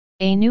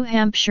A New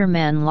Hampshire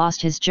man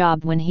lost his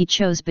job when he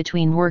chose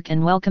between work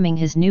and welcoming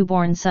his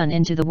newborn son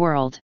into the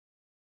world.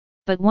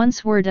 But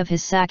once word of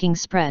his sacking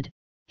spread,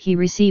 he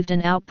received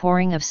an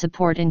outpouring of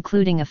support,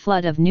 including a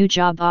flood of new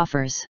job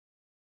offers.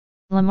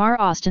 Lamar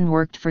Austin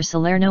worked for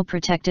Salerno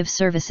Protective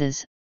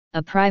Services,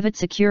 a private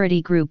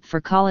security group for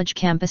college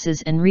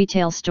campuses and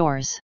retail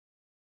stores.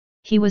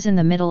 He was in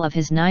the middle of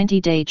his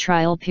 90-day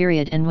trial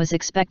period and was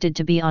expected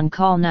to be on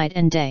call night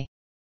and day.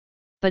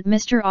 But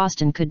Mr.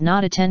 Austin could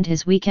not attend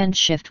his weekend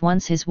shift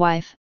once his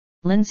wife,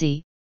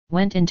 Lindsay,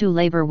 went into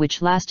labor,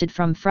 which lasted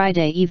from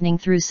Friday evening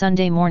through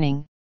Sunday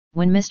morning,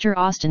 when Mr.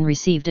 Austin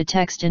received a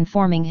text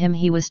informing him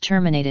he was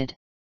terminated.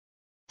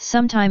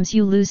 "Sometimes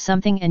you lose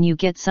something and you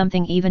get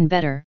something even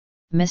better,"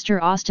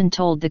 Mr. Austin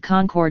told the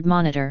Concord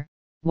Monitor,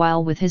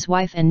 while with his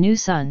wife and new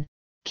son,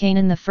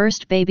 Canaan, the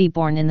first baby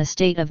born in the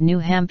state of New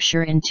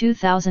Hampshire in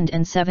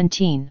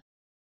 2017.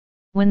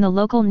 When the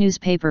local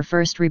newspaper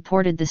first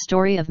reported the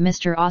story of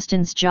Mr.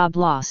 Austin's job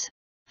loss,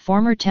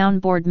 former town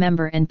board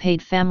member and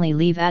paid family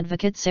leave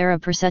advocate Sarah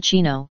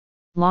Persecino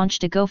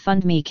launched a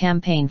GoFundMe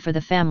campaign for the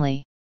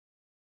family.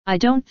 "I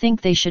don't think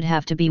they should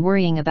have to be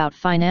worrying about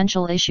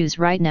financial issues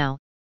right now,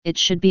 it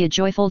should be a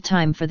joyful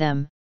time for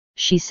them,"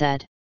 she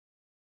said.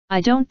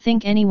 "I don't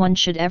think anyone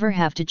should ever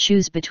have to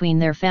choose between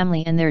their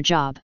family and their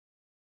job."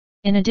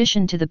 In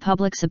addition to the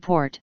public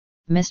support,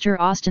 Mr.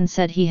 Austin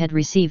said he had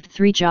received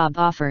 3 job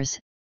offers,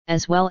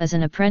 as well as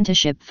an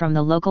apprenticeship from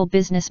the local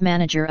business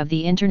manager of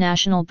the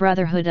International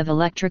Brotherhood of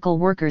Electrical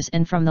Workers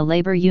and from the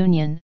labor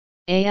union,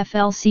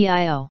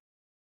 AFL-CIO.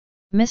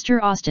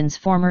 Mr. Austin's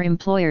former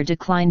employer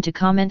declined to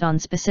comment on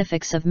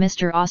specifics of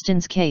Mr.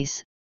 Austin's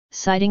case,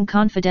 citing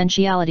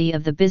confidentiality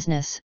of the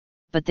business,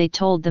 but they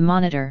told the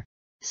Monitor,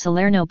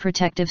 "Salerno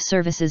Protective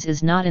Services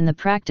is not in the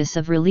practice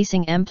of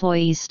releasing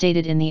employees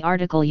stated in the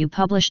article you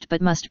published,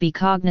 but must be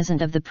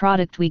cognizant of the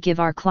product we give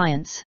our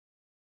clients."